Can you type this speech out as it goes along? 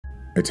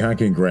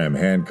Attacking Graham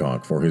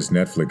Hancock for his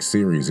Netflix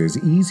series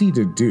is easy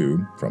to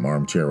do from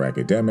armchair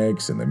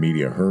academics and the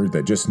media herd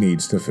that just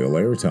needs to fill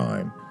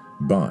airtime.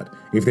 But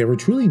if they were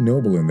truly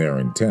noble in their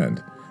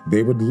intent,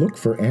 they would look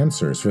for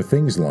answers for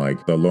things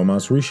like the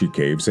Lomas Rishi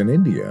caves in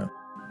India.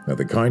 Now,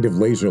 the kind of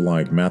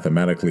laser-like,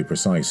 mathematically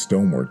precise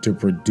stonework to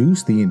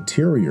produce the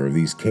interior of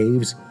these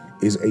caves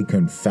is a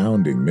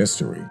confounding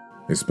mystery,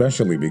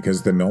 especially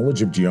because the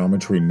knowledge of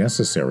geometry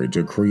necessary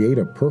to create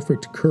a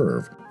perfect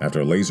curve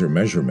after laser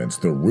measurements,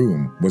 the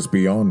room was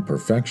beyond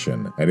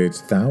perfection and it's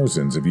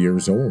thousands of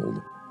years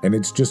old. And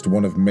it's just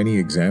one of many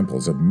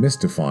examples of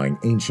mystifying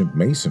ancient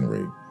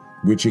masonry,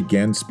 which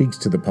again speaks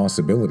to the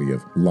possibility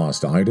of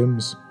lost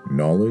items,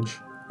 knowledge,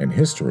 and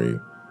history,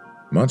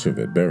 much of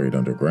it buried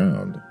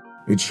underground.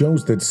 It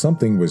shows that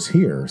something was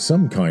here,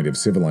 some kind of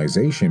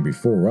civilization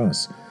before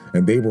us,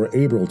 and they were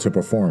able to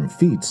perform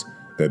feats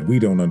that we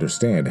don't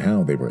understand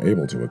how they were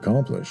able to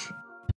accomplish.